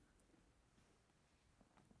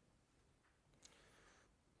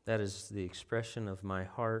That is the expression of my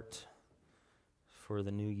heart for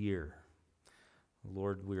the new year.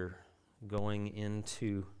 Lord, we're going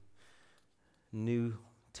into new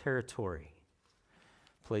territory,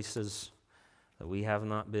 places that we have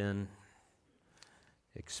not been,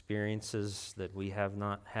 experiences that we have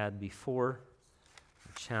not had before,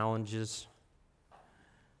 challenges.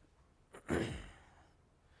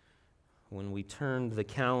 When we turned the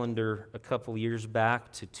calendar a couple years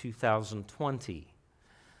back to 2020,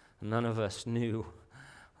 none of us knew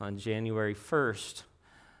on January 1st,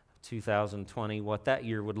 2020, what that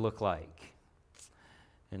year would look like.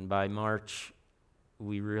 And by March,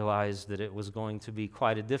 we realized that it was going to be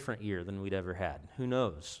quite a different year than we'd ever had. Who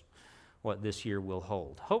knows what this year will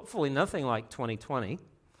hold? Hopefully nothing like 2020,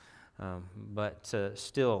 but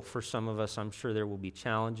still, for some of us, I'm sure there will be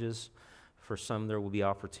challenges. For some, there will be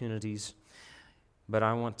opportunities. But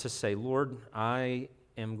I want to say, Lord, I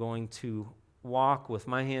am going to walk with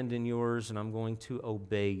my hand in yours, and I'm going to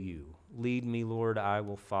obey you. Lead me, Lord, I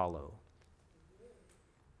will follow.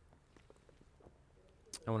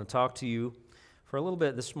 I want to talk to you for a little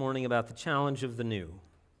bit this morning about the challenge of the new.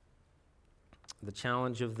 The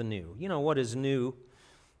challenge of the new. You know, what is new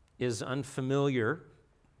is unfamiliar,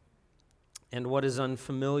 and what is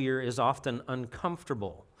unfamiliar is often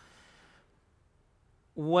uncomfortable.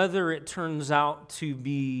 Whether it turns out to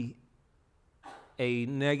be a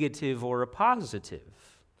negative or a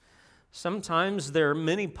positive. Sometimes there are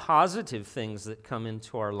many positive things that come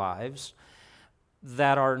into our lives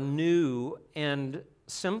that are new, and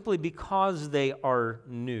simply because they are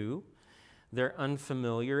new, they're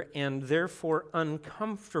unfamiliar and therefore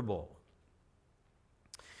uncomfortable.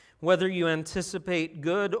 Whether you anticipate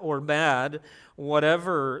good or bad,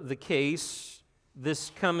 whatever the case,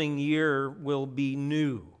 this coming year will be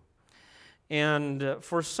new. And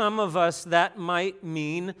for some of us, that might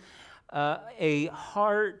mean a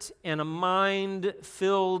heart and a mind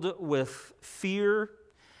filled with fear,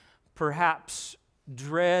 perhaps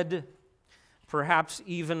dread, perhaps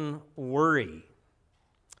even worry.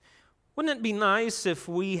 Wouldn't it be nice if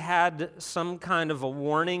we had some kind of a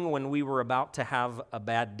warning when we were about to have a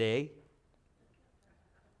bad day?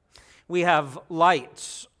 We have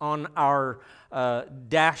lights on our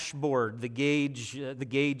dashboard. The gauge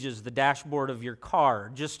is the dashboard of your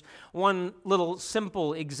car. Just one little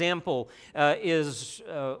simple example is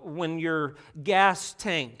when your gas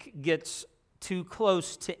tank gets too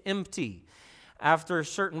close to empty. After a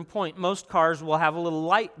certain point, most cars will have a little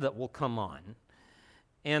light that will come on.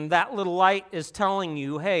 And that little light is telling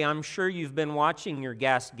you, hey, I'm sure you've been watching your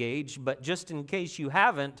gas gauge, but just in case you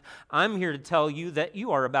haven't, I'm here to tell you that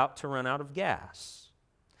you are about to run out of gas.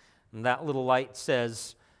 And that little light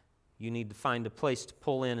says you need to find a place to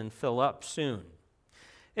pull in and fill up soon.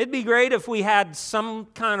 It'd be great if we had some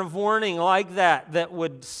kind of warning like that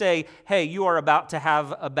would say, hey, you are about to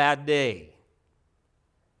have a bad day.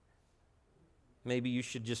 Maybe you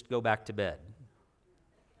should just go back to bed.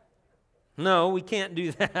 No, we can't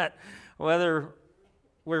do that. Whether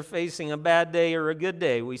we're facing a bad day or a good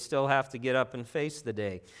day, we still have to get up and face the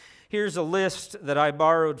day. Here's a list that I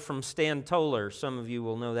borrowed from Stan Toller. Some of you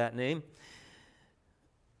will know that name.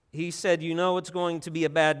 He said, you know it's going to be a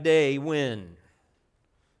bad day when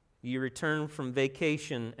you return from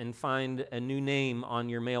vacation and find a new name on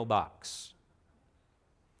your mailbox.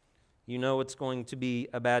 You know it's going to be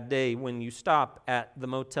a bad day when you stop at the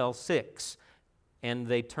Motel 6 and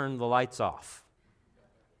they turn the lights off.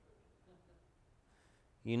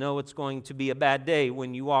 You know it's going to be a bad day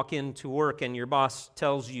when you walk into work and your boss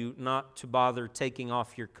tells you not to bother taking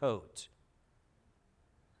off your coat.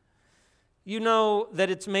 You know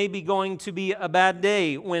that it's maybe going to be a bad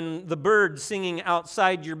day when the bird singing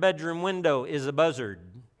outside your bedroom window is a buzzard.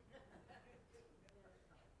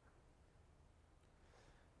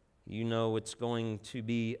 You know it's going to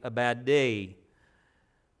be a bad day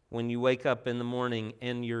when you wake up in the morning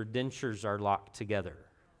and your dentures are locked together.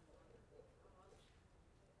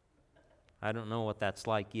 I don't know what that's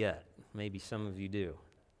like yet. Maybe some of you do.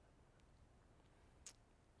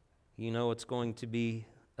 You know it's going to be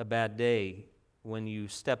a bad day when you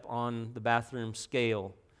step on the bathroom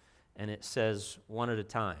scale and it says 1 at a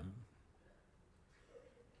time.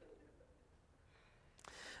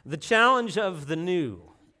 The challenge of the new.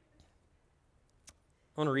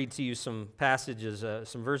 I want to read to you some passages,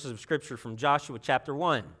 some verses of Scripture from Joshua chapter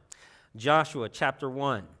 1. Joshua chapter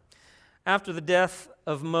 1. After the death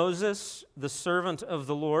of Moses, the servant of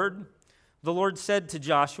the Lord said to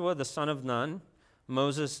Joshua, the son of Nun,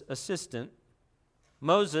 Moses' assistant,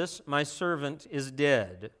 Moses, my servant, is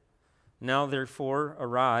dead. Now therefore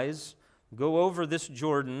arise, Go over this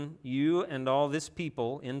Jordan, you and all this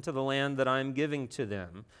people, into the land that I am giving to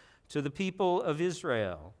them, to the people of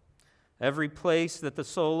Israel. Every place that the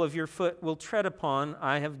sole of your foot will tread upon,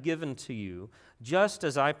 I have given to you, just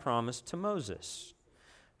as I promised to Moses.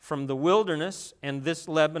 From the wilderness and this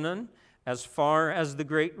Lebanon, as far as the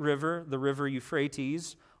great river, the river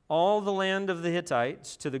Euphrates, all the land of the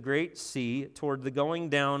Hittites to the great sea, toward the going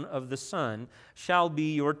down of the sun, shall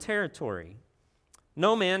be your territory.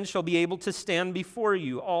 No man shall be able to stand before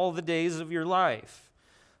you all the days of your life.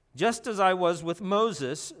 Just as I was with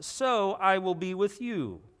Moses, so I will be with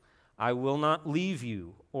you. I will not leave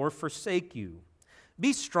you or forsake you.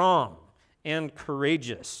 Be strong and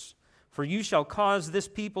courageous, for you shall cause this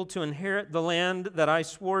people to inherit the land that I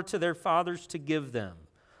swore to their fathers to give them.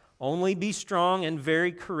 Only be strong and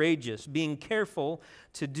very courageous, being careful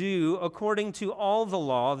to do according to all the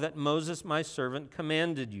law that Moses my servant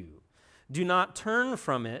commanded you. Do not turn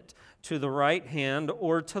from it to the right hand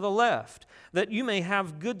or to the left, that you may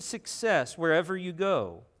have good success wherever you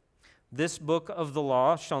go. This book of the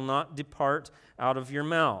law shall not depart out of your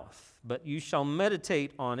mouth, but you shall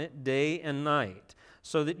meditate on it day and night,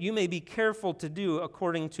 so that you may be careful to do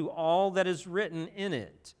according to all that is written in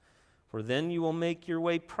it. For then you will make your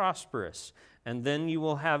way prosperous, and then you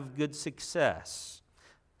will have good success.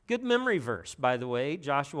 Good memory verse, by the way,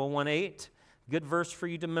 Joshua 1:8. Good verse for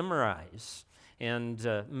you to memorize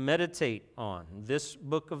and meditate on. This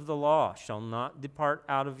book of the law shall not depart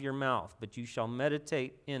out of your mouth, but you shall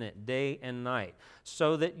meditate in it day and night,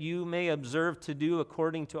 so that you may observe to do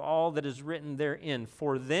according to all that is written therein.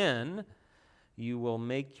 For then you will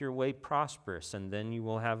make your way prosperous, and then you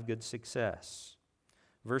will have good success.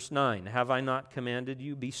 Verse 9, have I not commanded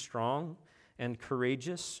you, be strong and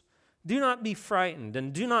courageous? Do not be frightened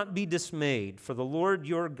and do not be dismayed, for the Lord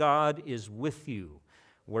your God is with you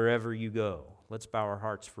wherever you go. Let's bow our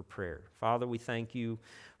hearts for prayer. Father, we thank you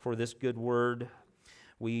for this good word.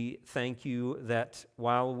 We thank you that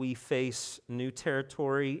while we face new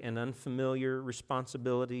territory and unfamiliar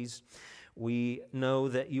responsibilities, we know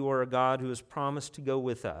that you are a God who has promised to go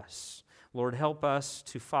with us. Lord, help us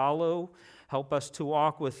to follow. Help us to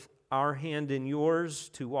walk with our hand in yours,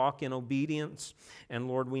 to walk in obedience. And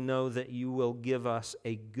Lord, we know that you will give us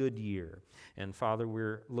a good year. And Father,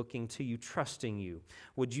 we're looking to you, trusting you.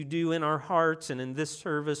 Would you do in our hearts and in this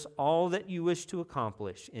service all that you wish to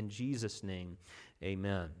accomplish? In Jesus' name,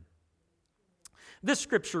 amen. This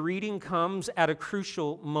scripture reading comes at a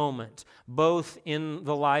crucial moment, both in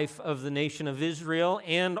the life of the nation of Israel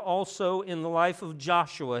and also in the life of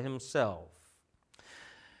Joshua himself.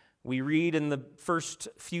 We read in the first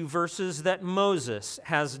few verses that Moses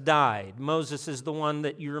has died. Moses is the one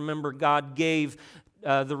that you remember God gave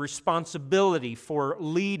the responsibility for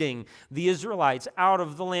leading the Israelites out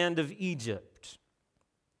of the land of Egypt.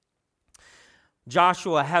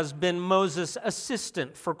 Joshua has been Moses'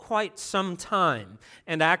 assistant for quite some time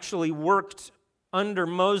and actually worked under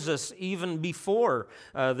Moses even before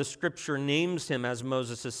the scripture names him as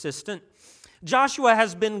Moses' assistant. Joshua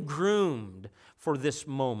has been groomed for this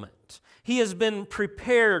moment. He has been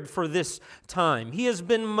prepared for this time. He has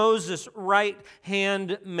been Moses'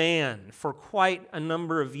 right-hand man for quite a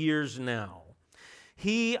number of years now.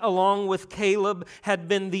 He, along with Caleb, had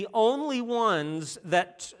been the only ones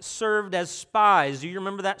that served as spies. Do you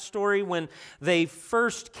remember that story when they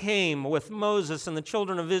first came with Moses and the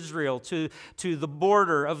children of Israel to the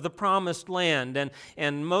border of the promised land?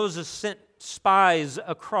 And Moses sent spies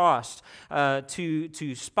across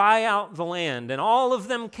to spy out the land. And all of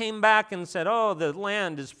them came back and said, oh, the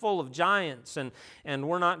land is full of giants, and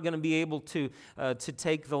we're not going to be able to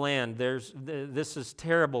take the land. This is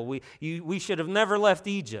terrible. We should have never left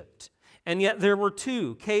Egypt. And yet there were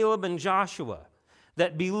two, Caleb and Joshua,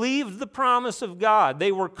 that believed the promise of God.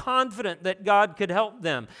 They were confident that God could help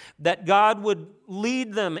them, that God would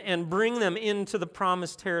lead them and bring them into the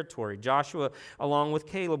promised territory. Joshua, along with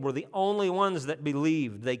Caleb, were the only ones that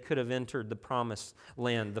believed they could have entered the promised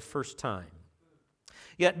land the first time.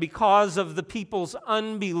 Yet because of the people's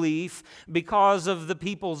unbelief, because of the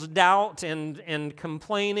people's doubt and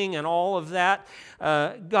complaining and all of that,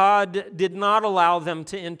 God did not allow them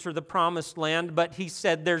to enter the promised land, but he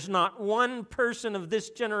said, there's not one person of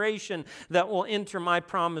this generation that will enter my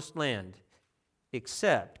promised land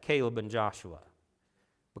except Caleb and Joshua,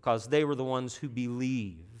 because they were the ones who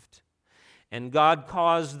believed. And God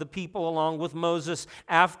caused the people, along with Moses,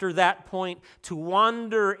 after that point, to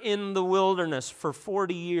wander in the wilderness for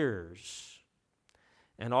 40 years.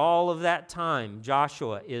 And all of that time,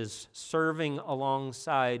 Joshua is serving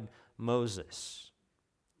alongside Moses.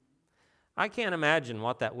 I can't imagine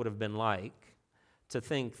what that would have been like, to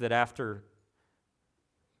think that after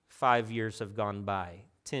 5 years have gone by.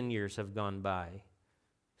 10 years have gone by.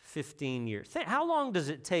 15 years. How long does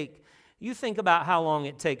it take? You think about how long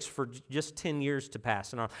it takes for just 10 years to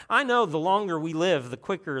pass. And I know the longer we live, the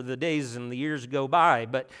quicker the days and the years go by,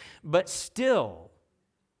 but still,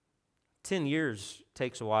 10 years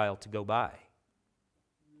takes a while to go by.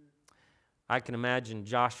 I can imagine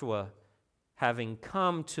Joshua having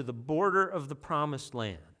come to the border of the promised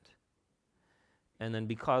land, and then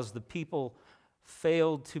because the people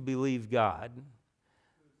failed to believe God,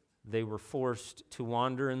 they were forced to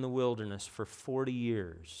wander in the wilderness for 40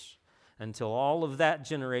 years until all of that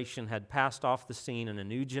generation had passed off the scene and a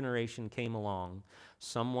new generation came along,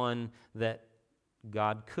 someone that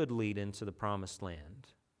God could lead into the promised land.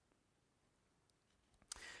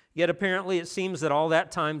 Yet apparently it seems that all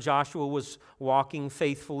that time Joshua was walking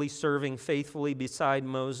faithfully, serving faithfully beside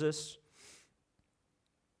Moses,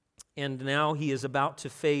 and now he is about to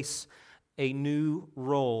face a new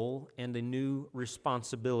role and a new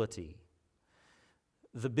responsibility.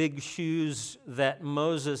 The big shoes that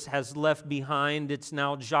Moses has left behind, it's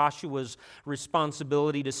now Joshua's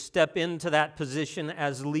responsibility to step into that position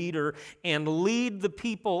as leader and lead the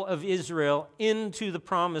people of Israel into the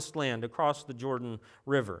promised land across the Jordan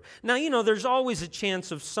River. Now, there's always a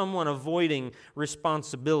chance of someone avoiding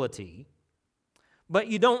responsibility, but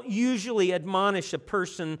you don't usually admonish a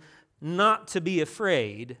person not to be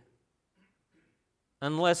afraid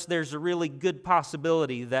unless there's a really good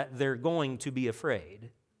possibility that they're going to be afraid.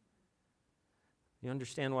 You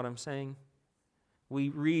understand what I'm saying? We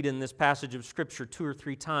read in this passage of Scripture 2 or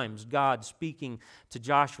 3 times God speaking to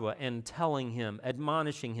Joshua and telling him,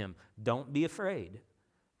 admonishing him, don't be afraid.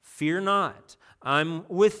 Fear not. I'm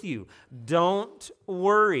with you. Don't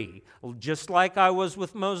worry. Just like I was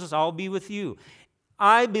with Moses, I'll be with you.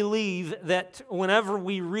 I believe that whenever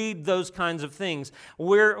we read those kinds of things,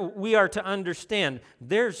 we are to understand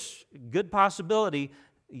there's good possibility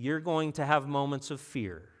you're going to have moments of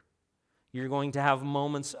fear. You're going to have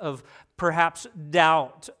moments of perhaps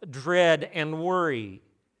doubt, dread, and worry.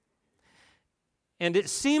 And it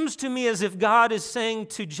seems to me as if God is saying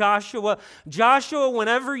to Joshua,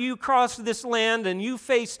 whenever you cross this land and you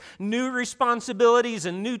face new responsibilities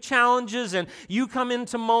and new challenges and you come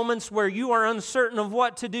into moments where you are uncertain of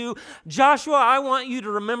what to do, Joshua, I want you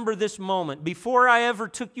to remember this moment. Before I ever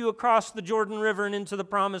took you across the Jordan River and into the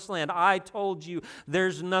promised land, I told you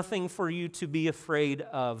there's nothing for you to be afraid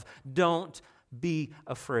of. Don't be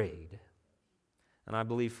afraid. And I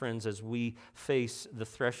believe, friends, as we face the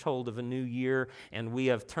threshold of a new year and we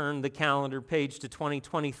have turned the calendar page to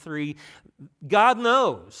 2023, God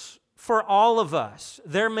knows for all of us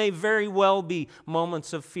there may very well be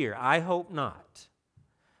moments of fear. I hope not.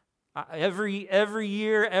 Every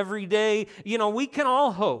year, every day, we can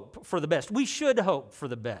all hope for the best. We should hope for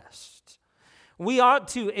the best. We ought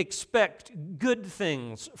to expect good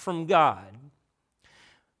things from God,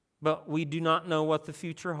 but we do not know what the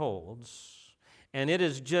future holds. And it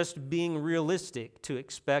is just being realistic to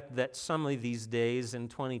expect that some of these days in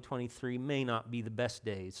 2023 may not be the best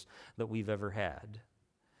days that we've ever had.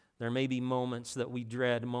 There may be moments that we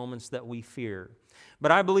dread, moments that we fear.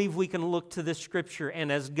 But I believe we can look to this Scripture,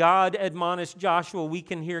 and as God admonished Joshua, we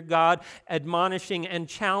can hear God admonishing and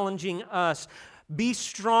challenging us. Be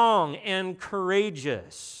strong and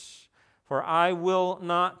courageous, for I will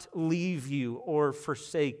not leave you or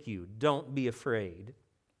forsake you. Don't be afraid.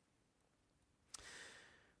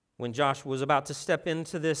 When Joshua was about to step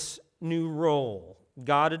into this new role,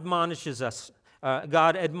 God admonishes us.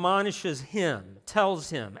 God admonishes him,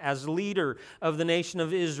 tells him, as leader of the nation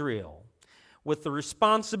of Israel, with the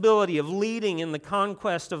responsibility of leading in the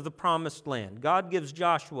conquest of the promised land. God gives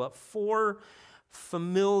Joshua 4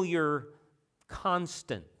 familiar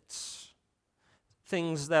constants,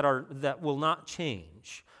 things that will not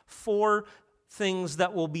change. 4 things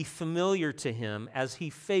that will be familiar to him as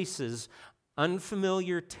he faces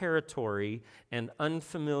unfamiliar territory and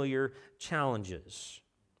unfamiliar challenges.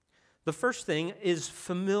 The first thing is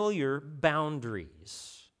familiar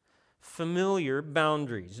boundaries. Familiar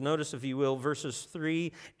boundaries. Notice, if you will, verses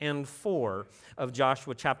 3 and 4 of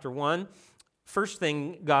Joshua chapter 1. First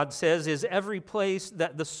thing God says is, every place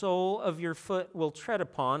that the sole of your foot will tread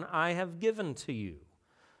upon, I have given to you,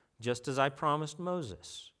 just as I promised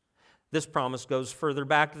Moses. This promise goes further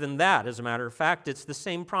back than that. As a matter of fact, it's the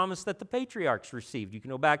same promise that the patriarchs received. You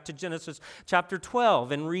can go back to Genesis chapter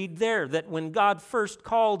 12 and read there that when God first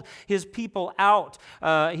called his people out,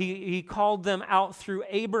 he called them out through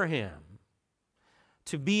Abraham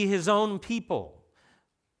to be his own people.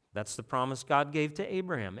 That's the promise God gave to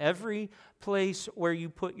Abraham. Every place where you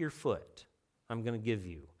put your foot, I'm going to give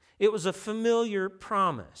you. It was a familiar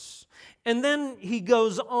promise. And then he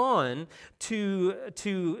goes on to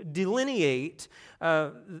delineate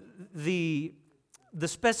the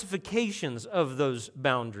specifications of those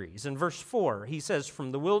boundaries. In verse 4, he says,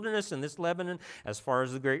 "From the wilderness and this Lebanon, as far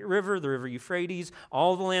as the great river, the river Euphrates,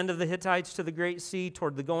 all the land of the Hittites to the great sea,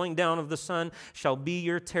 toward the going down of the sun, shall be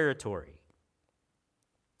your territory."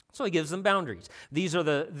 So he gives them boundaries. These are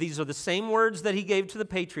the same words that he gave to the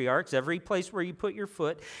patriarchs, every place where you put your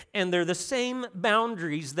foot, and they're the same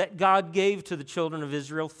boundaries that God gave to the children of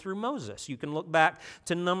Israel through Moses. You can look back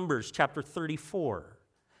to Numbers chapter 34.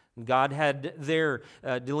 God had there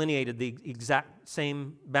delineated the exact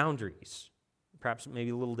same boundaries. Perhaps maybe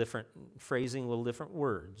a little different phrasing, a little different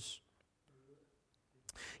words.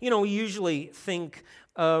 You know, we usually think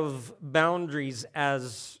of boundaries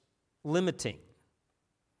as limiting.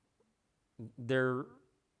 They're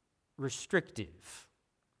restrictive.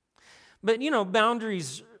 But, you know,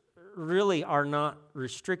 boundaries really are not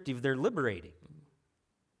restrictive. They're liberating.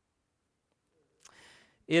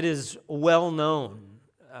 It is well known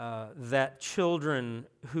that children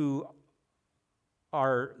who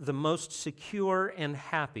are the most secure and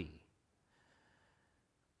happy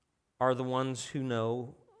are the ones who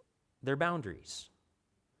know their boundaries.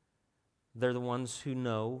 They're the ones who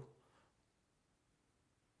know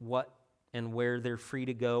what and where they're free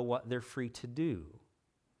to go, what they're free to do.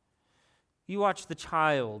 You watch the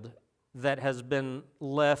child that has been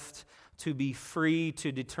left to be free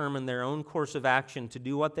to determine their own course of action, to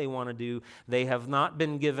do what they want to do. They have not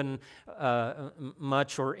been given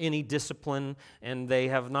much or any discipline, and they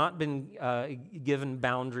have not been given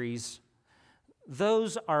boundaries.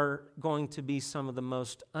 Those are going to be some of the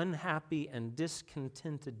most unhappy and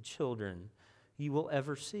discontented children you will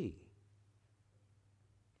ever see.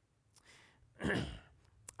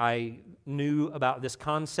 I knew about this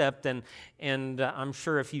concept, and I'm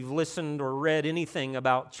sure if you've listened or read anything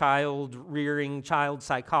about child rearing, child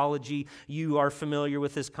psychology, you are familiar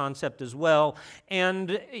with this concept as well.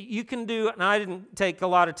 And you can do, and I didn't take a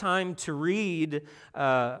lot of time to read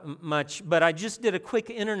much, but I just did a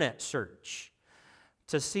quick internet search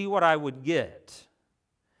to see what I would get.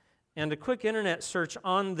 And a quick internet search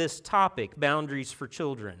on this topic, boundaries for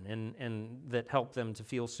children, and that help them to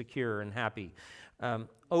feel secure and happy.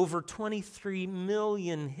 Over 23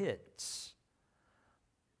 million hits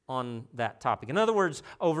on that topic. In other words,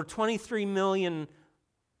 over 23 million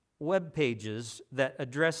web pages that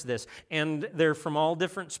address this. And they're from all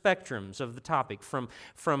different spectrums of the topic, from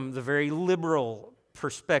the very liberal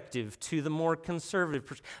perspective to the more conservative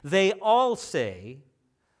perspective. They all say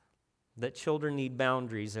that children need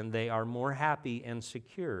boundaries, and they are more happy and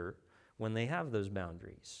secure when they have those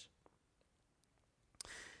boundaries.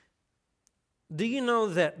 Do you know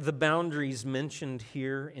that the boundaries mentioned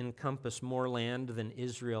here encompass more land than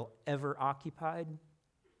Israel ever occupied?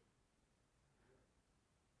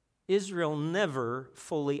 Israel never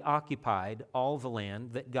fully occupied all the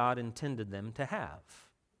land that God intended them to have.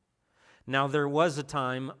 Now, there was a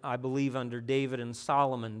time, I believe, under David and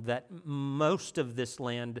Solomon, that most of this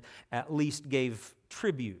land at least gave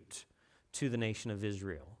tribute to the nation of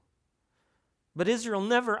Israel. But Israel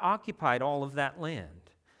never occupied all of that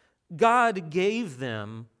land. God gave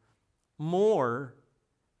them more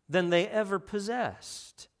than they ever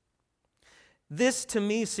possessed. This, to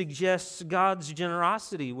me, suggests God's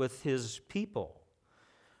generosity with His people.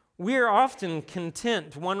 We are often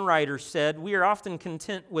content, one writer said, we are often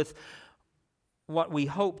content with what we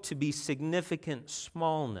hope to be significant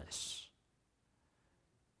smallness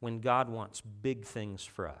when God wants big things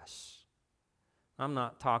for us. I'm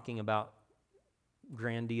not talking about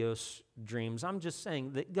grandiose dreams. I'm just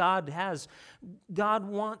saying that God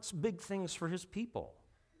wants big things for His people.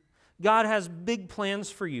 God has big plans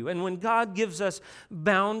for you. And when God gives us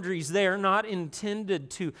boundaries, they are not intended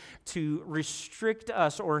to restrict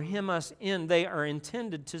us or hem us in. They are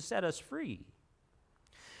intended to set us free.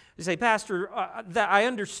 You say, Pastor, I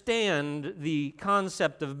understand the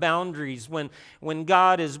concept of boundaries when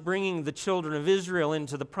God is bringing the children of Israel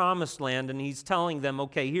into the promised land and He's telling them,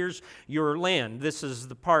 okay, here's your land. This is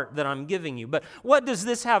the part that I'm giving you. But what does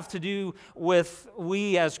this have to do with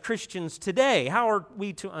we as Christians today? How are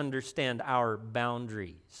we to understand our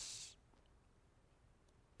boundaries?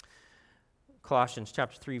 Colossians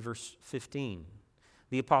chapter 3, verse 15.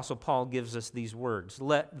 The Apostle Paul gives us these words: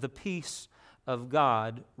 "Let the peace of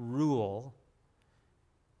God rule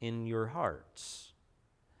in your hearts."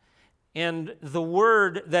 And the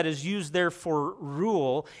word that is used there for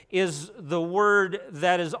rule is the word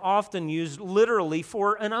that is often used literally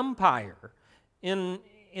for an umpire in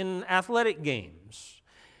athletic games.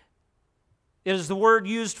 It is the word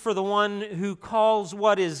used for the one who calls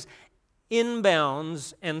what is in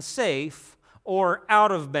bounds and safe or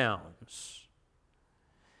out of bounds.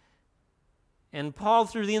 And Paul,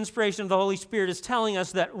 through the inspiration of the Holy Spirit, is telling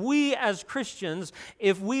us that we as Christians,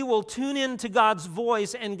 if we will tune into God's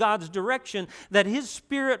voice and God's direction, that His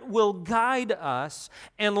Spirit will guide us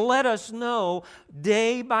and let us know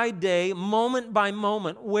day by day, moment by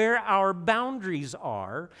moment, where our boundaries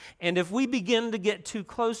are. And if we begin to get too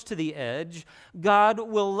close to the edge, God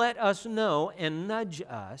will let us know and nudge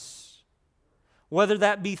us. Whether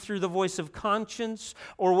that be through the voice of conscience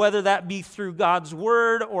or whether that be through God's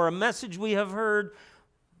word or a message we have heard,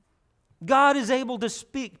 God is able to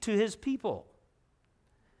speak to His people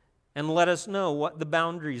and let us know what the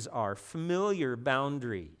boundaries are, familiar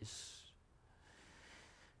boundaries.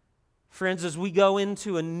 Friends, as we go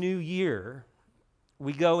into a new year,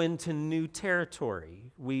 we go into new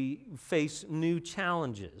territory. We face new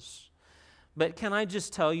challenges. But can I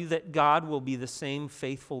just tell you that God will be the same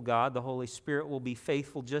faithful God? The Holy Spirit will be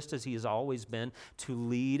faithful just as He has always been to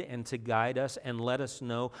lead and to guide us and let us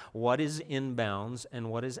know what is in bounds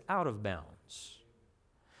and what is out of bounds.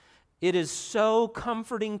 It is so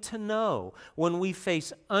comforting to know when we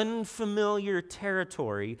face unfamiliar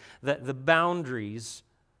territory that the boundaries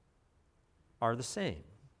are the same.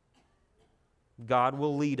 God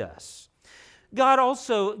will lead us. God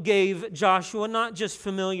also gave Joshua not just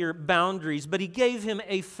familiar boundaries, but He gave him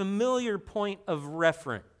a familiar point of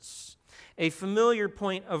reference. A familiar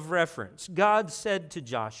point of reference. God said to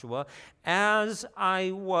Joshua, "As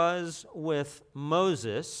I was with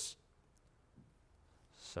Moses,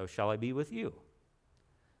 so shall I be with you.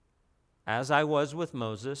 As I was with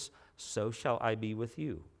Moses, so shall I be with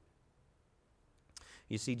you."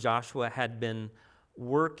 You see, Joshua had been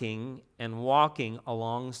working and walking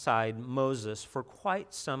alongside Moses for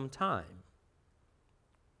quite some time.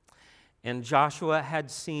 And Joshua had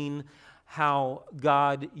seen how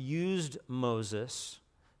God used Moses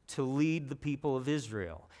to lead the people of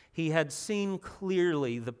Israel. He had seen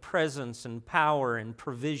clearly the presence and power and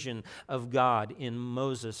provision of God in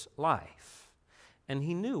Moses' life. And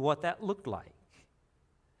he knew what that looked like.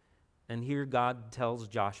 And here God tells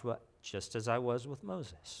Joshua, "Just as I was with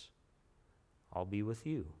Moses, I'll be with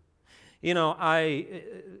you." You know,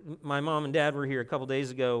 my mom and dad were here a couple days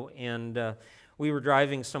ago, and we were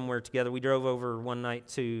driving somewhere together. We drove over one night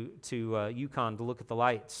to Yukon to look at the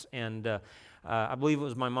lights, and I believe it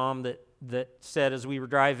was my mom that said as we were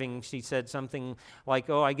driving, she said something like,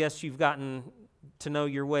 "Oh, I guess you've gotten to know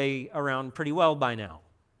your way around pretty well by now."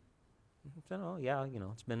 I said, "Oh, yeah,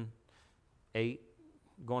 it's been 8,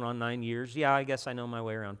 going on 9 years. Yeah, I guess I know my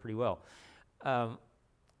way around pretty well."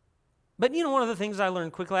 But one of the things I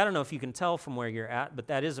learned quickly, I don't know if you can tell from where you're at, but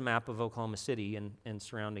that is a map of Oklahoma City and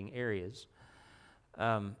surrounding areas.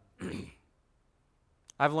 I've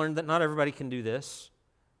learned that not everybody can do this.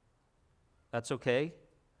 That's okay.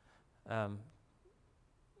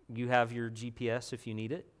 You have your GPS if you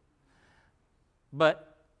need it.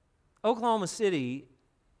 But Oklahoma City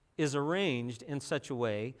is arranged in such a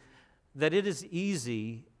way that it is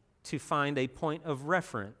easy to find a point of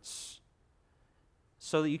reference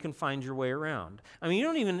so that you can find your way around. I mean, you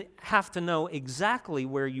don't even have to know exactly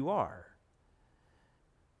where you are.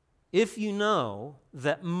 If you know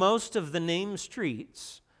that most of the named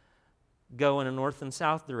streets go in a north and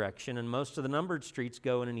south direction, and most of the numbered streets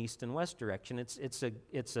go in an east and west direction, it's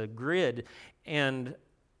a grid, and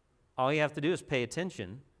all you have to do is pay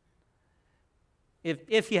attention.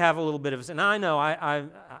 If you have a little bit of, and I know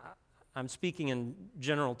I'm speaking in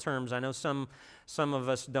general terms. I know some of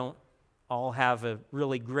us don't all have a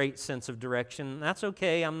really great sense of direction. That's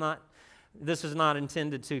okay. This is not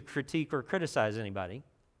intended to critique or criticize anybody.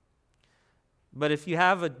 But if you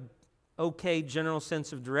have a okay general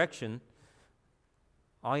sense of direction,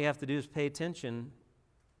 all you have to do is pay attention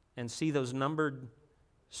and see those numbered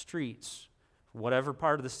streets, whatever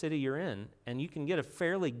part of the city you're in, and you can get a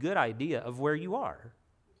fairly good idea of where you are.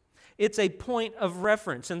 It's a point of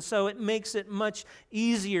reference, and so it makes it much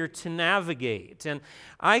easier to navigate. And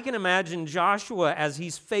I can imagine Joshua as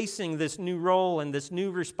he's facing this new role and this new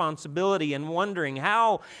responsibility and wondering,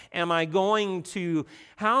 how am I going to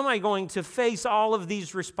face all of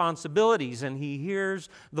these responsibilities? And he hears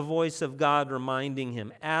the voice of God reminding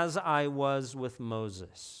him, "As I was with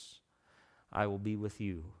Moses, I will be with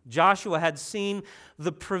you. Joshua had seen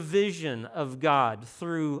the provision of God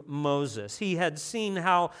through Moses. He had seen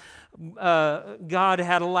how God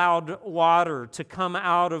had allowed water to come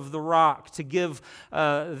out of the rock to give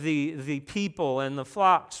the people and the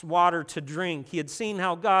flocks water to drink. He had seen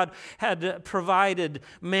how God had provided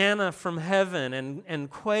manna from heaven and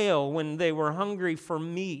quail when they were hungry for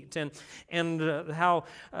meat, and how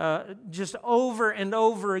just over and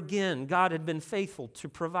over again God had been faithful to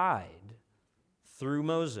provide through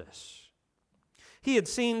Moses. He had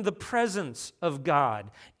seen the presence of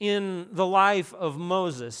God in the life of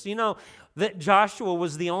Moses. You know that Joshua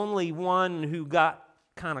was the only one who got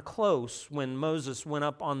kind of close when Moses went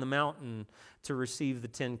up on the mountain to receive the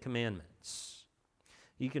Ten Commandments.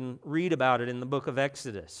 You can read about it in the book of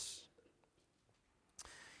Exodus.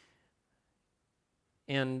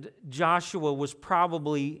 And Joshua was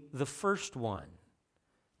probably the first one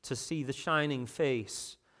to see the shining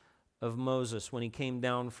face of Moses when he came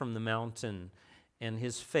down from the mountain. And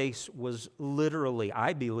his face was literally,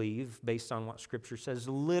 I believe, based on what Scripture says,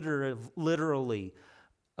 literally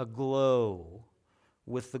aglow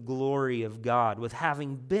with the glory of God, with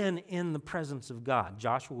having been in the presence of God.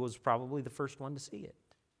 Joshua was probably the first one to see it.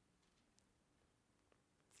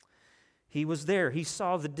 He was there. He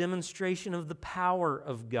saw the demonstration of the power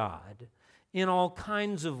of God in all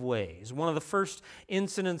kinds of ways. One of the first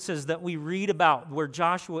incidences that we read about where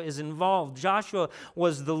Joshua is involved, Joshua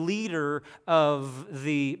was the leader of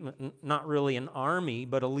not really an army,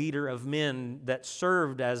 but a leader of men that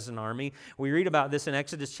served as an army. We read about this in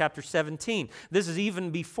Exodus chapter 17. This is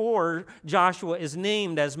even before Joshua is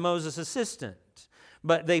named as Moses' assistant.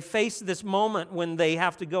 But they face this moment when they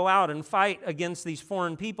have to go out and fight against these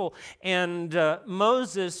foreign people. And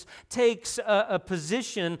Moses takes a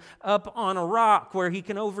position up on a rock where he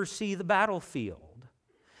can oversee the battlefield.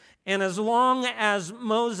 And as long as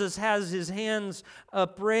Moses has his hands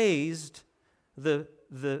upraised,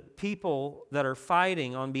 the people that are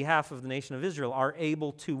fighting on behalf of the nation of Israel are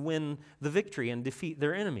able to win the victory and defeat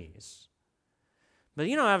their enemies. But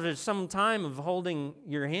after some time of holding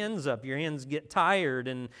your hands up, your hands get tired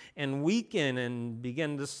and weaken and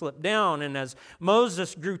begin to slip down. And as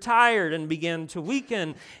Moses grew tired and began to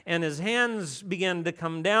weaken and his hands began to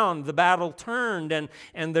come down, the battle turned and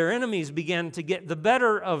their enemies began to get the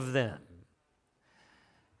better of them.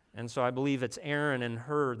 And so I believe it's Aaron and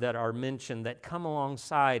Hur that are mentioned that come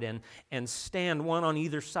alongside and stand one on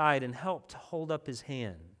either side and help to hold up his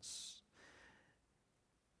hands.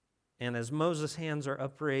 And as Moses' hands are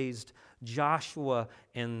upraised, Joshua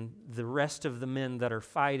and the rest of the men that are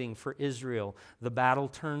fighting for Israel, the battle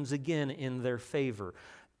turns again in their favor.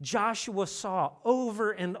 Joshua saw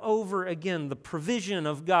over and over again the provision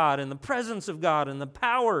of God and the presence of God and the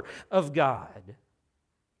power of God.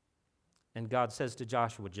 And God says to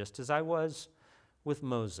Joshua, just as I was with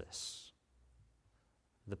Moses,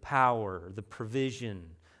 the power, the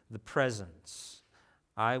provision, the presence,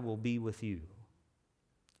 I will be with you.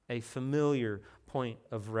 A familiar point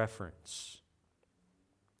of reference.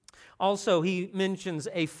 Also, he mentions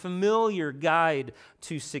a familiar guide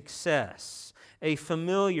to success. A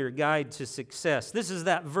familiar guide to success. This is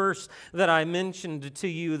that verse that I mentioned to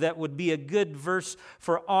you that would be a good verse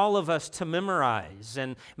for all of us to memorize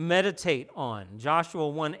and meditate on.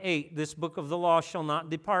 Joshua 1:8, this book of the law shall not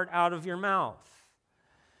depart out of your mouth,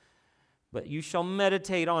 but you shall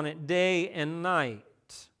meditate on it day and night,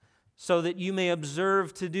 so that you may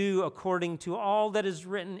observe to do according to all that is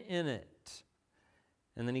written in it.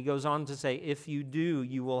 And then he goes on to say, if you do,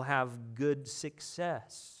 you will have good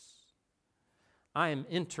success. I am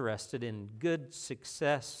interested in good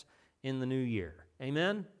success in the new year.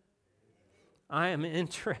 Amen? I am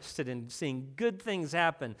interested in seeing good things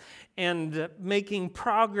happen and making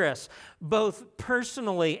progress, both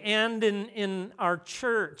personally and in our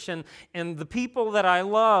church and the people that I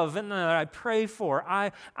love and that I pray for.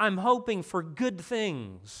 I'm hoping for good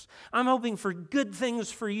things. I'm hoping for good things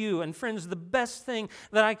for you. And friends, the best thing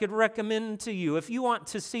that I could recommend to you, if you want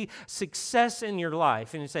to see success in your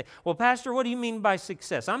life, and you say, well, Pastor, what do you mean by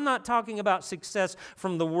success? I'm not talking about success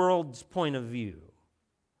from the world's point of view.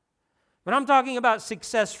 But I'm talking about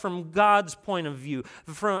success from God's point of view,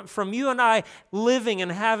 from you and I living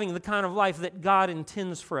and having the kind of life that God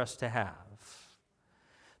intends for us to have.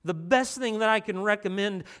 The best thing that I can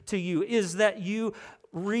recommend to you is that you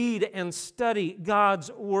read and study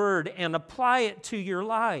God's Word and apply it to your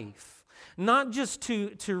life. Not just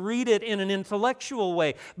to read it in an intellectual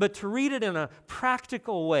way, but to read it in a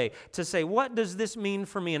practical way, to say, what does this mean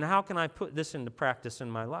for me and how can I put this into practice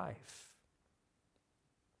in my life?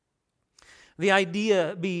 The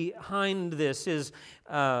idea behind this is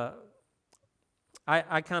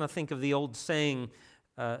I kind of think of the old saying,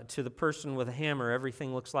 to the person with a hammer,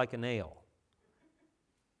 everything looks like a nail.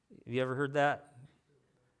 Have you ever heard that?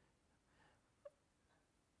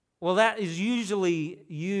 Well, that is usually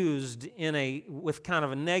used with kind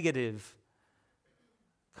of a negative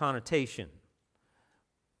connotation.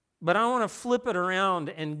 But I want to flip it around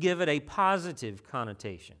and give it a positive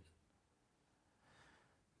connotation.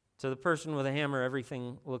 To the person with a hammer,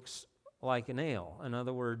 everything looks like a nail. In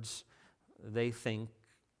other words, they think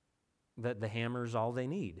that the hammer is all they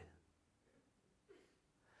need.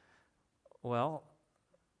 Well,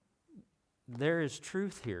 there is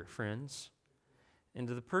truth here, friends. And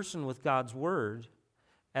to the person with God's Word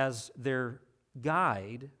as their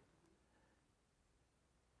guide,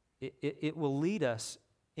 it will lead us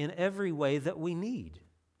in every way that we need.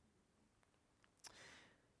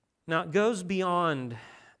 Now, it goes beyond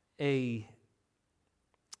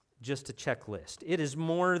just a checklist. It is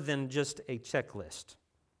more than just a checklist.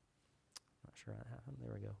 Not sure how that happened.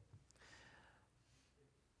 There we go.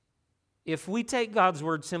 If we take God's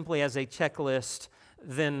Word simply as a checklist,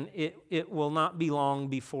 then it will not be long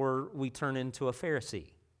before we turn into a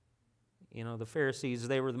Pharisee. You know, the Pharisees,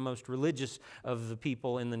 they were the most religious of the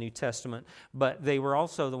people in the New Testament, but they were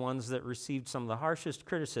also the ones that received some of the harshest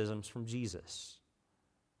criticisms from Jesus.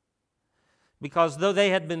 Because though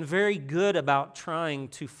they had been very good about trying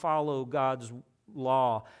to follow God's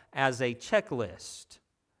law as a checklist,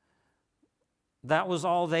 that was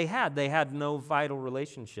all they had. They had no vital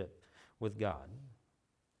relationship with God.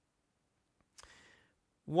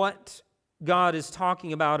 What God is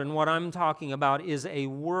talking about and what I'm talking about is a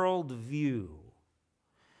worldview.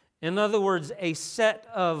 In other words, a set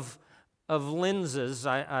of lenses.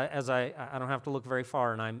 I don't have to look very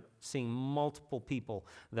far, and I'm seeing multiple people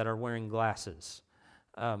that are wearing glasses.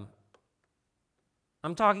 I'm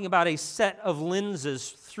talking about a set of lenses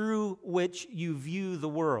through which you view the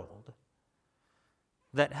world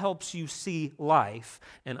that helps you see life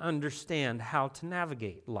and understand how to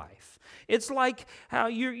navigate life. It's like how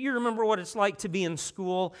you remember what it's like to be in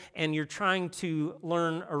school and you're trying to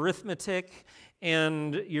learn arithmetic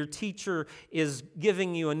and your teacher is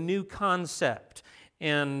giving you a new concept,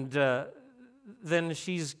 and then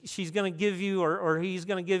she's going to give you or he's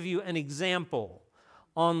going to give you an example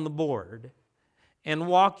on the board and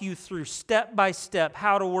walk you through step by step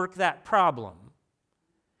how to work that problem.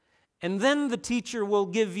 And then the teacher will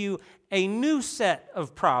give you a new set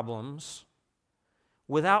of problems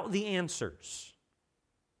without the answers.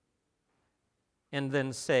 And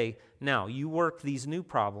then say, now you work these new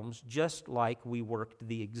problems just like we worked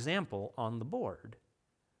the example on the board.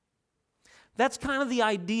 That's kind of the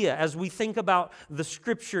idea as we think about the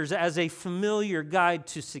Scriptures as a familiar guide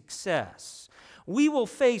to success. We will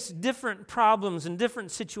face different problems and different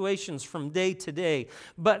situations from day to day,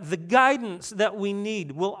 but the guidance that we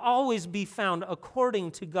need will always be found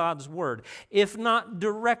according to God's Word. If not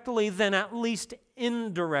directly, then at least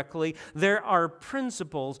indirectly, there are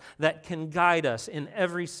principles that can guide us in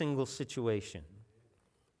every single situation.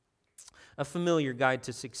 A familiar guide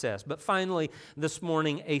to success. But finally, this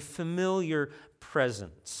morning, a familiar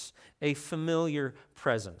presence. A familiar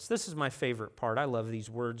presence. This is my favorite part. I love these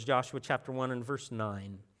words. Joshua chapter 1 and verse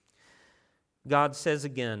 9. God says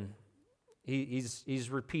again, he's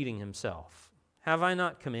repeating himself. Have I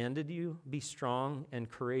not commanded you? Be strong and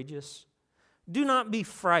courageous. Do not be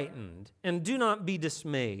frightened and do not be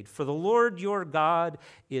dismayed, for the Lord your God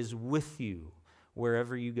is with you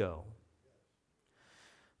wherever you go.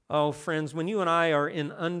 Oh, friends, when you and I are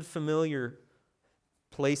in unfamiliar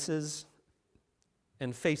places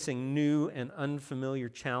and facing new and unfamiliar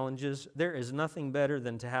challenges, there is nothing better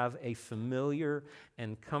than to have a familiar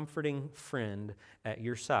and comforting friend at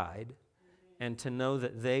your side and to know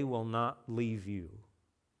that they will not leave you.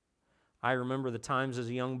 I remember the times as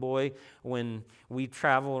a young boy when we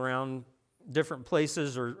travel around different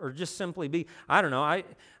places or just simply be, I don't know,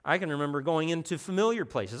 I can remember going into familiar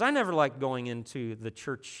places. I never liked going into the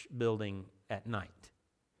church building at night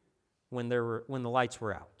when the lights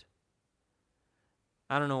were out.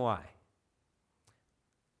 I don't know why.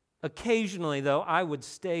 Occasionally, though, I would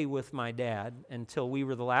stay with my dad until we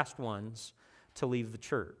were the last ones to leave the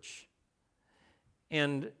church.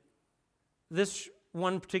 And this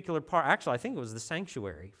one particular part, actually, I think it was the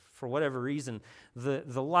sanctuary, for whatever reason,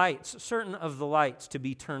 the lights, certain of the lights to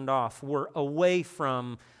be turned off were away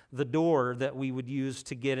from the door that we would use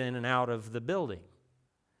to get in and out of the building.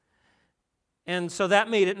 And so that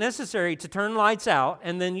made it necessary to turn lights out,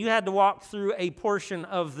 and then you had to walk through a portion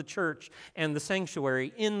of the church and the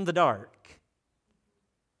sanctuary in the dark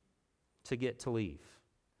to get to leave.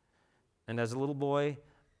 And as a little boy,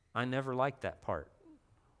 I never liked that part,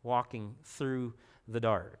 walking through the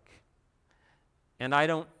dark. And I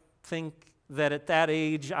don't think that at that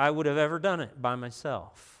age I would have ever done it by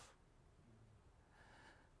myself.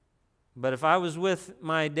 But if I was with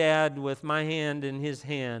my dad with my hand in his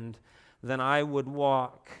hand, then I would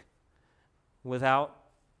walk without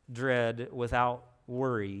dread, without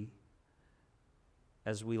worry,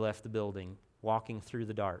 as we left the building, walking through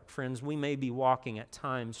the dark. Friends, we may be walking at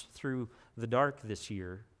times through the dark this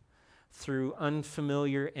year, through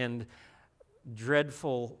unfamiliar and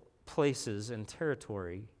dreadful places and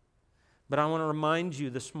territory. But I want to remind you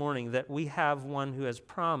this morning that we have one who has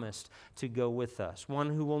promised to go with us, one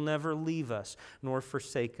who will never leave us nor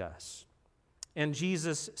forsake us. And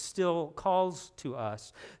Jesus still calls to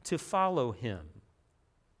us to follow him.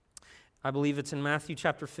 I believe it's in Matthew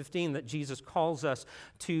chapter 15 that Jesus calls us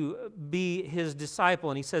to be his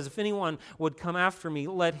disciple. And he says, if anyone would come after me,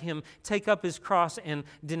 let him take up his cross and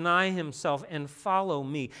deny himself and follow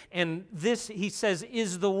me. And this, he says,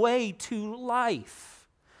 is the way to life.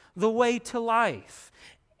 The way to life.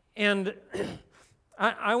 And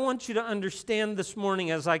I want you to understand this morning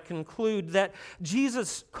as I conclude that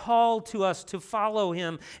Jesus' call to us to follow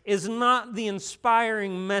him is not the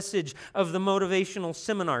inspiring message of the motivational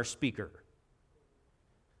seminar speaker.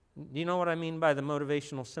 Do you know what I mean by the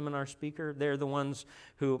motivational seminar speaker? They're the ones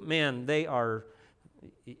who, man, they're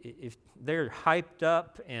hyped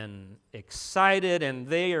up and excited, and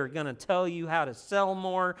they are going to tell you how to sell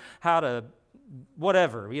more, how to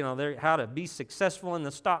whatever, how to be successful in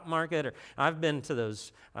the stock market. Or I've been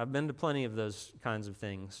to plenty of those kinds of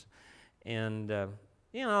things. And,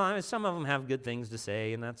 some of them have good things to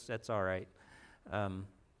say, and that's all right. But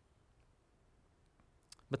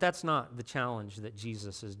that's not the challenge that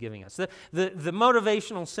Jesus is giving us. The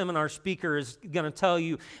motivational seminar speaker is going to tell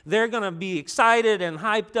you, they're going to be excited and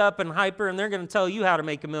hyped up and hyper, and they're going to tell you how to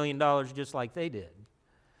make $1 million just like they did.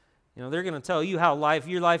 They're going to tell you how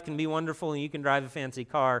your life can be wonderful and you can drive a fancy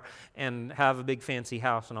car and have a big fancy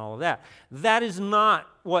house and all of that. That is not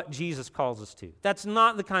what Jesus calls us to. That's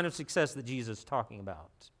not the kind of success that Jesus is talking about.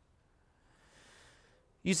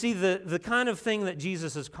 You see, the kind of thing that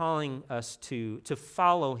Jesus is calling us to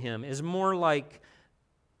follow him is more like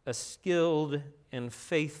a skilled and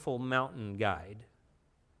faithful mountain guide.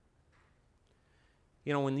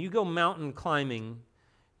 When you go mountain climbing,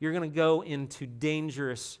 you're going to go into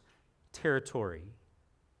dangerous territory.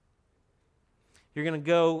 You're going to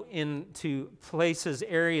go into places,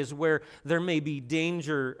 areas where there may be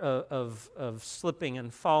danger of slipping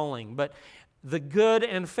and falling. But the good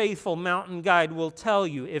and faithful mountain guide will tell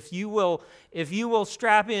you, if you will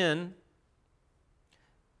strap in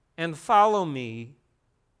and follow me,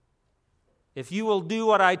 if you will do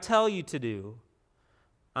what I tell you to do,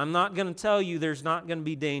 I'm not going to tell you there's not going to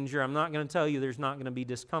be danger. I'm not going to tell you there's not going to be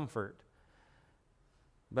discomfort.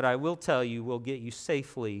 But I will tell you, we'll get you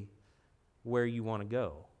safely where you want to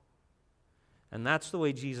go. And that's the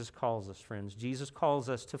way Jesus calls us, friends. Jesus calls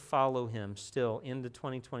us to follow him still into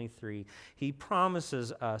 2023. He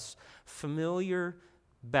promises us familiar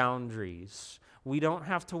boundaries. We don't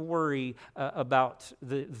have to worry about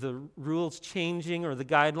the rules changing or the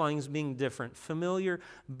guidelines being different. Familiar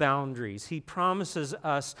boundaries. He promises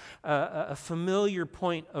us a familiar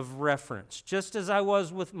point of reference. Just as I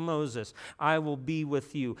was with Moses, I will be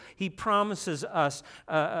with you. He promises us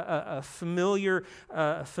a familiar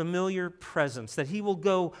presence, that he will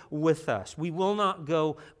go with us. We will not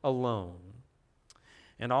go alone.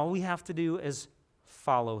 And all we have to do is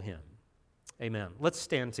follow him. Amen. Let's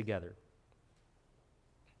stand together.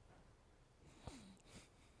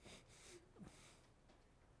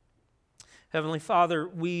 Heavenly Father,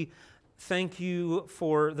 we thank you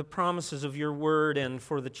for the promises of your word and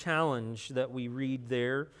for the challenge that we read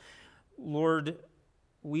there. Lord,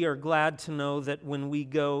 we are glad to know that when we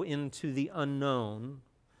go into the unknown,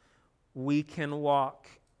 we can walk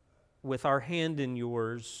with our hand in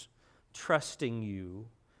yours, trusting you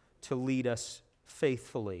to lead us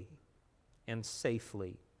faithfully and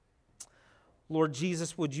safely. Lord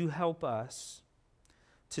Jesus, would you help us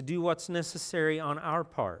to do what's necessary on our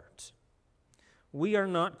part? We are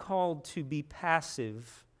not called to be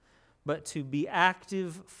passive, but to be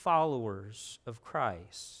active followers of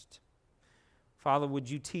Christ. Father, would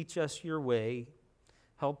you teach us your way?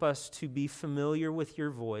 Help us to be familiar with your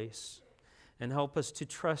voice, and help us to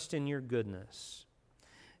trust in your goodness.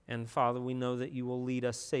 And Father, we know that you will lead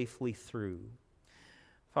us safely through.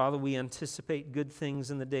 Father, we anticipate good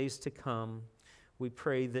things in the days to come. We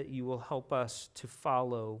pray that you will help us to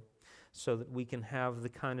follow so that we can have the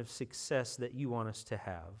kind of success that you want us to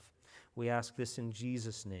have. We ask this in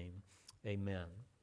Jesus' name. Amen.